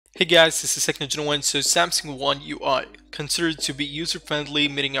Hey guys, this is Techno1. So Samsung One UI, considered to be user-friendly,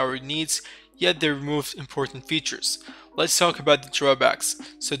 meeting our needs, yet they removed important features. Let's talk about the drawbacks.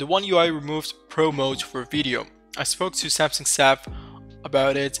 So the One UI removed Pro Mode for video. I spoke to Samsung staff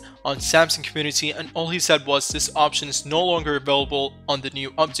about it on Samsung community, and all he said was this option is no longer available on the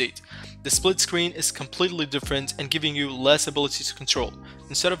new update. The split screen is completely different and giving you less ability to control.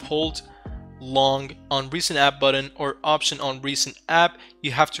 Instead of hold long on recent app button or option on recent app,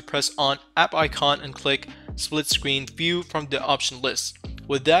 you have to press on app icon and click split screen view from the option list,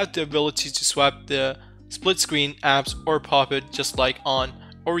 without the ability to swap the split screen apps or pop it just like on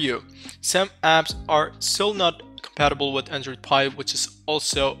Oreo. Some apps are still not compatible with Android Pie, which is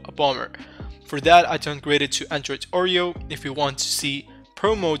also a bummer. For that, I downgraded to Android Oreo. If you want to see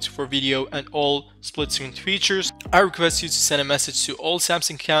Pro Mode for video and all split screen features, I request you to send a message to all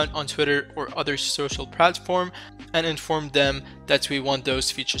Samsung account on Twitter or other social platform and inform them that we want those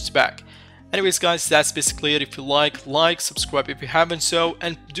features back. Anyways guys, that's basically it. If you like, subscribe if you haven't so,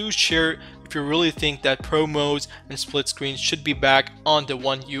 and do share if you really think that Pro Mode and split screen should be back on the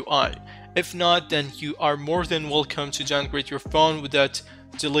One UI. If not, then you are more than welcome to downgrade your phone without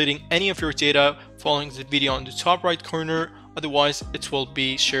deleting any of your data, following the video on the top right corner. Otherwise, it will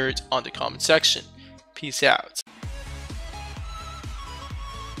be shared on the comment section. Peace out.